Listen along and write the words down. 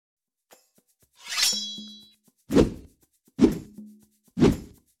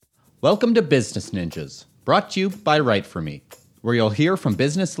Welcome to Business Ninjas, brought to you by WriteForMe, where you'll hear from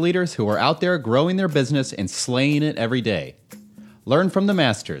business leaders who are out there growing their business and slaying it every day. Learn from the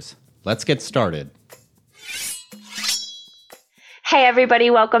masters. Let's get started. Hey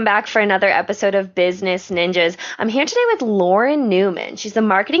everybody, welcome back for another episode of Business Ninjas. I'm here today with Lauren Newman. She's the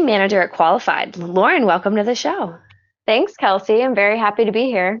marketing manager at Qualified. Lauren, welcome to the show. Thanks, Kelsey. I'm very happy to be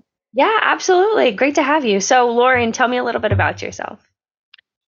here. Yeah, absolutely. Great to have you. So Lauren, tell me a little bit about yourself.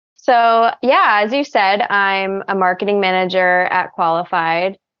 So as you said, I'm a marketing manager at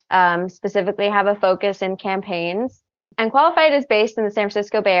Qualified, specifically have a focus in campaigns. And Qualified is based in the San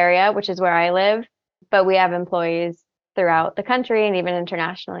Francisco Bay Area, which is where I live, but we have employees throughout the country and even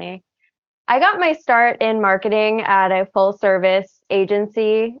internationally. I got my start in marketing at a full service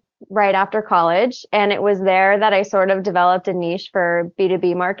agency right after college, and it was there that I sort of developed a niche for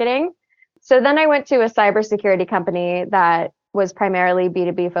B2B marketing. So then I went to a cybersecurity company that was primarily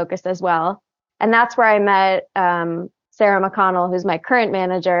B2B focused as well. And that's where I met Sarah McConnell, who's my current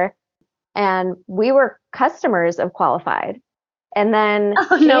manager, and we were customers of Qualified. And then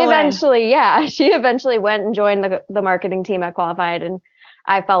she eventually went and joined the marketing team at Qualified, and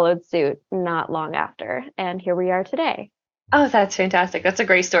I followed suit not long after. And here we are today. Oh, that's fantastic. That's a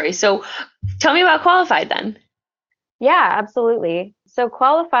great story. So tell me about Qualified then. Yeah, absolutely. So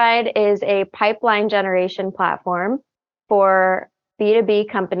Qualified is a pipeline generation platform for B2B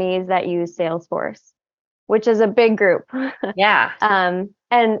companies that use Salesforce, which is a big group. Yeah.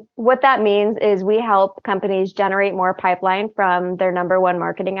 And what that means is we help companies generate more pipeline from their number one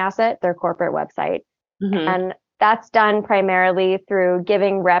marketing asset, their corporate website. Mm-hmm. And that's done primarily through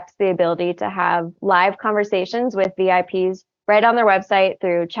giving reps the ability to have live conversations with VIPs right on their website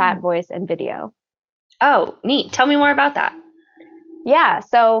through chat, voice, and video. Oh, neat. Tell me more about that. Yeah.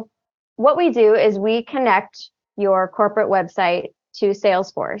 So what we do is we connect your corporate website to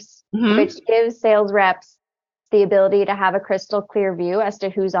Salesforce, which gives sales reps the ability to have a crystal clear view as to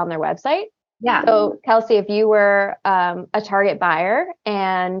who's on their website. Yeah. So Kelsey, if you were a target buyer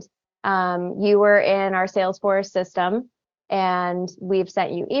and you were in our Salesforce system and we've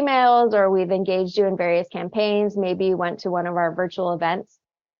sent you emails or we've engaged you in various campaigns, maybe you went to one of our virtual events,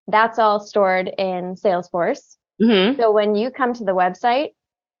 that's all stored in Salesforce. Mm-hmm. So when you come to the website,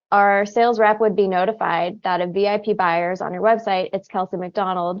 our sales rep would be notified that a VIP buyer is on your website. It's Kelsey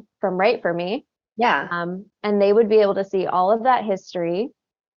McDonald from WriteForMe. Yeah. And they would be able to see all of that history,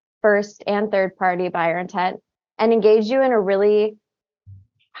 first and third party buyer intent, and engage you in a really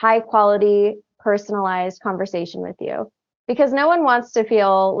high quality, personalized conversation with you. Because no one wants to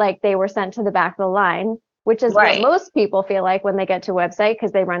feel like they were sent to the back of the line, which is what most people feel like when they get to a website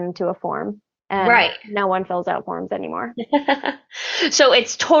because they run into a form. And no one fills out forms anymore. So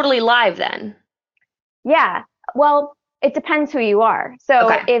it's totally live then? Yeah. Well, it depends who you are.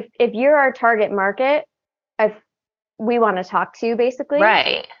 So if you're our target market, if we want to talk to you basically,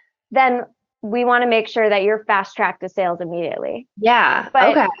 then we want to make sure that you're fast tracked to sales immediately. Yeah.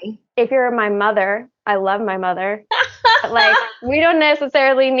 But if you're my mother, I love my mother. Like we don't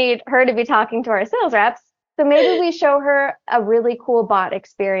necessarily need her to be talking to our sales reps. So maybe we show her a really cool bot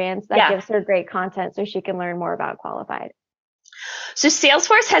experience that gives her great content so she can learn more about Qualified. So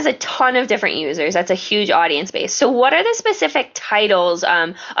Salesforce has a ton of different users. That's a huge audience base. So what are the specific titles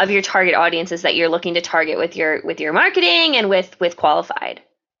of your target audiences that you're looking to target with your marketing and with Qualified?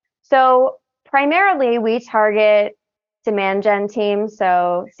 So primarily we target demand gen teams,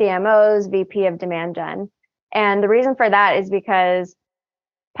 so CMOs, VP of demand gen. And the reason for that is because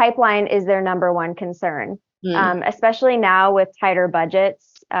pipeline is their number one concern, especially now with tighter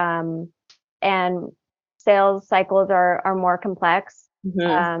budgets and sales cycles are more complex.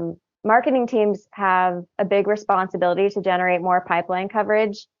 Mm-hmm. Marketing teams have a big responsibility to generate more pipeline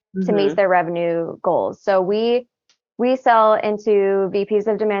coverage to meet their revenue goals. So we sell into VPs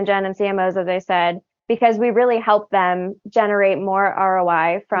of demand gen and CMOs, as I said, because we really help them generate more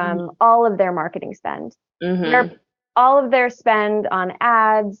ROI from all of their marketing spend. All of their spend on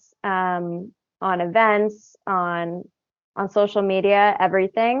ads, on events, on social media,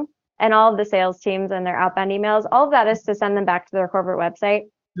 everything, and all of the sales teams and their outbound emails, all of that is to send them back to their corporate website.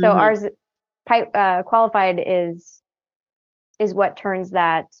 So ours, Qualified is what turns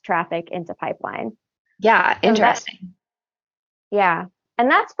that traffic into pipeline. Yeah, interesting. And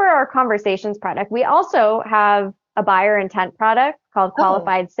that's for our conversations product. We also have a buyer intent product called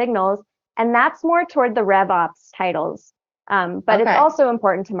Qualified Signals. And that's more toward the RevOps titles. But it's also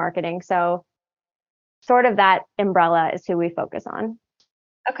important to marketing. So sort of that umbrella is who we focus on.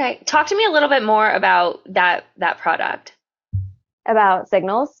 Okay. Talk to me a little bit more about that product. About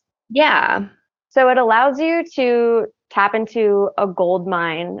Signals? Yeah. So it allows you to tap into a gold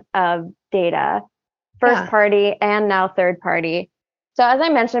mine of data, first party and now third party. So as I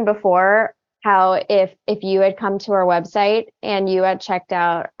mentioned before, how if you had come to our website and you had checked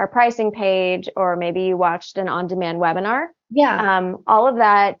out our pricing page, or maybe you watched an on-demand webinar, all of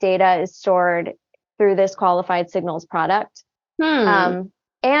that data is stored through this qualified signals product.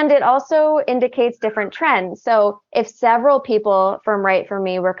 And it also indicates different trends. So if several people from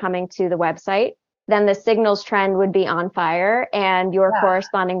WriteForMe were coming to the website, then the signals trend would be on fire, and your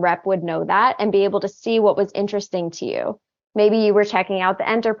corresponding rep would know that and be able to see what was interesting to you. Maybe you were checking out the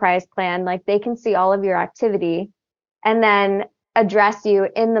enterprise plan, like they can see all of your activity and then address you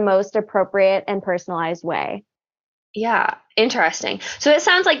in the most appropriate and personalized way. Yeah, interesting. So it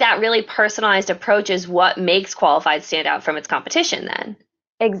sounds like that really personalized approach is what makes Qualified stand out from its competition then.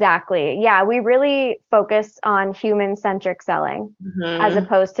 Exactly. Yeah, we really focus on human-centric selling as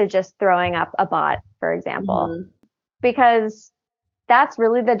opposed to just throwing up a bot, for example, because that's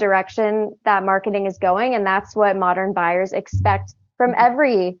really the direction that marketing is going. And that's what modern buyers expect from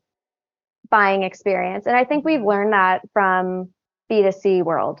every buying experience. And I think we've learned that from B2C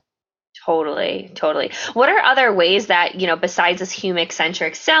world. Totally. What are other ways that, besides this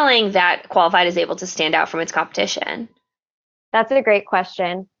human-centric selling, that Qualified is able to stand out from its competition? That's a great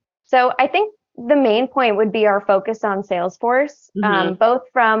question. So I think the main point would be our focus on Salesforce, both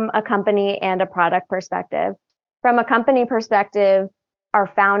from a company and a product perspective. From a company perspective, our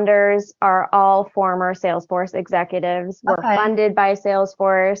founders are all former Salesforce executives. We're funded by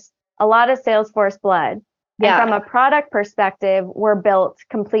Salesforce, a lot of Salesforce blood. And from a product perspective, we're built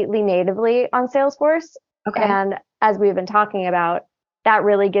completely natively on Salesforce. And as we've been talking about, that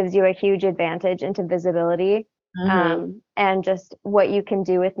really gives you a huge advantage into visibility. And just what you can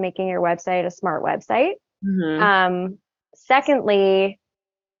do with making your website a smart website. Secondly,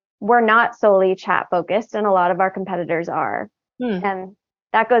 we're not solely chat focused, and a lot of our competitors are. And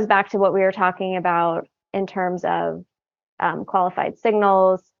that goes back to what we were talking about in terms of qualified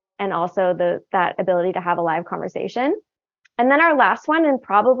signals and also that ability to have a live conversation. And then our last one, and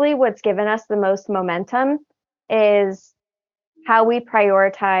probably what's given us the most momentum, is how we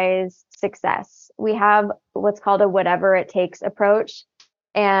prioritize success. We have what's called a whatever it takes approach,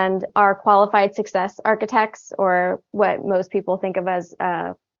 and our qualified success architects, or what most people think of as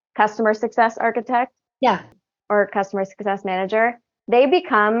a customer success architect, or customer success manager, they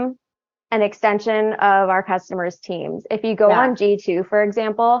become an extension of our customers' teams. If you go on G2, for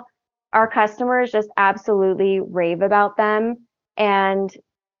example, our customers just absolutely rave about them, and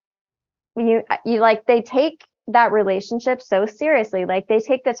you like, they take that relationship so seriously. Like, they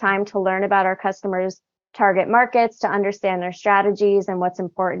take the time to learn about our customers' target markets, to understand their strategies and what's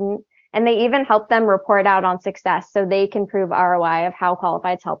important. And they even help them report out on success so they can prove ROI of how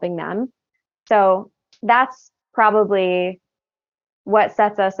Qualified's helping them. So that's probably what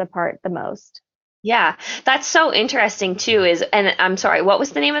sets us apart the most. Yeah, that's so interesting too. And I'm sorry, what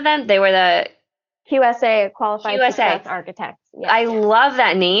was the name of them? They were the QSA, Qualified Success Architects. Yeah. I love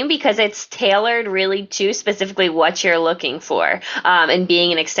that name because it's tailored really to specifically what you're looking for, and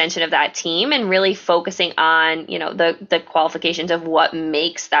being an extension of that team and really focusing on, the qualifications of what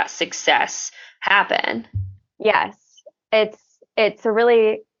makes that success happen. Yes, it's a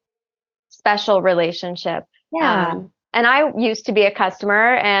really special relationship. And I used to be a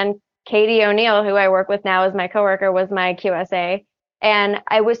customer, and Katie O'Neill, who I work with now as my coworker, was my QSA. And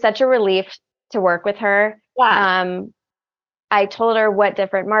it was such a relief to work with her. I told her what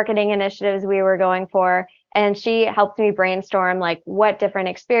different marketing initiatives we were going for, and she helped me brainstorm like what different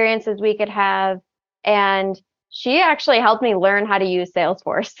experiences we could have. And she actually helped me learn how to use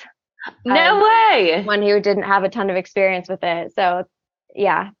Salesforce. No way. One who didn't have a ton of experience with it. So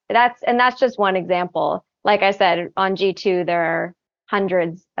yeah, that's just one example. Like I said, on G2, there are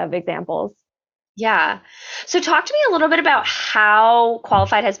hundreds of examples. Yeah. So talk to me a little bit about how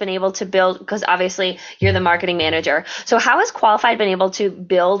Qualified has been able to build, because obviously you're the marketing manager. So how has Qualified been able to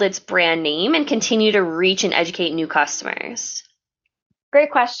build its brand name and continue to reach and educate new customers?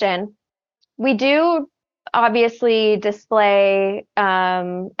 Great question. We do obviously display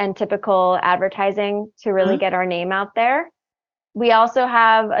and typical advertising to really get our name out there. We also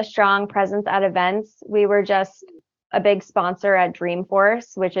have a strong presence at events. We were just a big sponsor at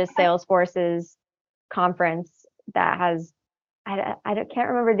Dreamforce, which is Salesforce's conference that has, I can't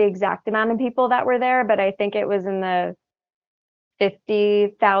remember the exact amount of people that were there, but I think it was in the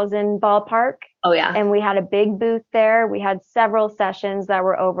 50,000 ballpark. Oh yeah. And we had a big booth there. We had several sessions that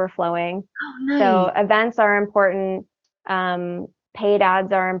were overflowing. Oh, nice. So events are important. Paid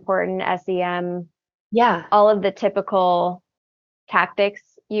ads are important. SEM. Yeah. All of the typical tactics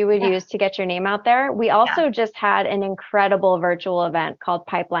you would use to get your name out there. We also just had an incredible virtual event called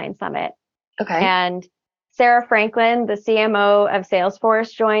Pipeline Summit. Okay. And Sarah Franklin, the CMO of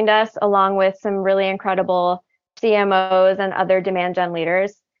Salesforce, joined us along with some really incredible CMOs and other demand gen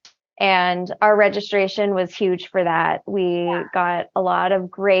leaders. And our registration was huge for that. We got a lot of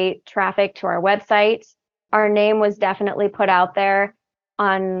great traffic to our website. Our name was definitely put out there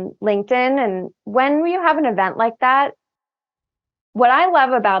on LinkedIn. And when you have an event like that, what I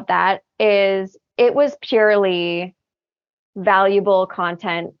love about that is it was purely valuable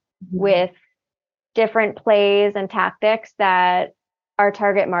content with different plays and tactics that our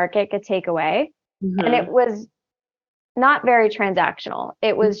target market could take away. And it was not very transactional.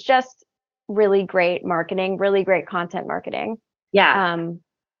 It was just really great marketing, really great content marketing. Yeah.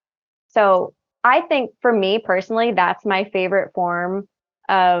 So I think for me personally, that's my favorite form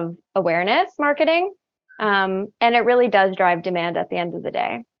of awareness marketing. And it really does drive demand at the end of the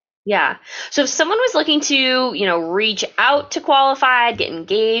day. Yeah. So if someone was looking to, reach out to Qualified, get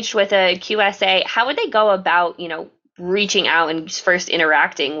engaged with a QSA, how would they go about, reaching out and first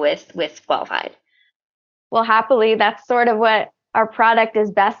interacting with Qualified? Well, happily, that's sort of what our product is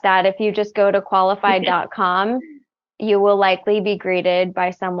best at. If you just go to qualified.com, you will likely be greeted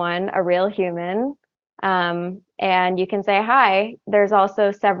by someone, a real human. And you can say hi. There's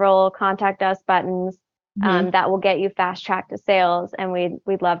also several contact us buttons that will get you fast track to sales. And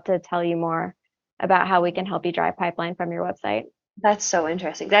we'd love to tell you more about how we can help you drive pipeline from your website. That's so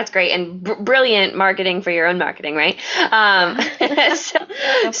interesting. That's great. And brilliant marketing for your own marketing, right?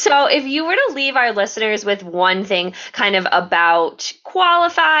 So if you were to leave our listeners with one thing kind of about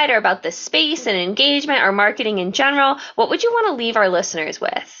Qualified or about the space and engagement or marketing in general, what would you want to leave our listeners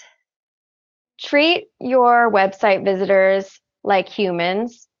with? Treat your website visitors like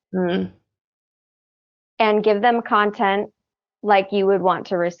humans and give them content like you would want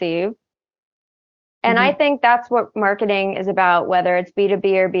to receive. And I think that's what marketing is about, whether it's B2B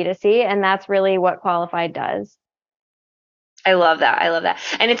or B2C. And that's really what Qualified does. I love that. I love that.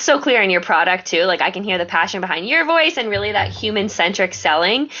 And it's so clear in your product too. Like I can hear the passion behind your voice, and really that human-centric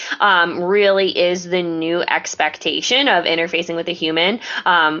selling really is the new expectation of interfacing with a human.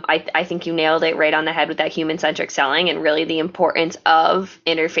 I think you nailed it right on the head with that human-centric selling, and really the importance of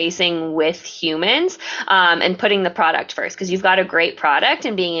interfacing with humans and putting the product first, because you've got a great product,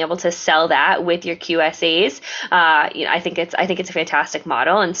 and being able to sell that with your QSAs. I think it's a fantastic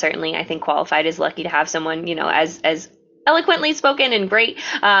model, and certainly I think Qualified is lucky to have someone as eloquently spoken and great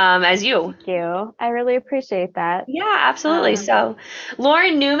as you. Thank you. I really appreciate that. Yeah, absolutely. So,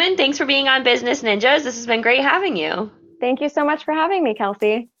 Lauren Newman, thanks for being on Business Ninjas. This has been great having you. Thank you so much for having me,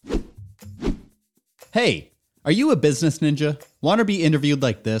 Kelsey. Hey, are you a business ninja? Want to be interviewed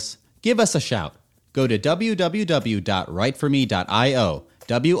like this? Give us a shout. Go to www.writeforme.io,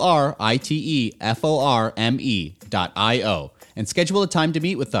 WriteForme.io, and schedule a time to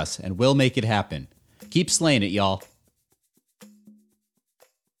meet with us, and we'll make it happen. Keep slaying it, y'all.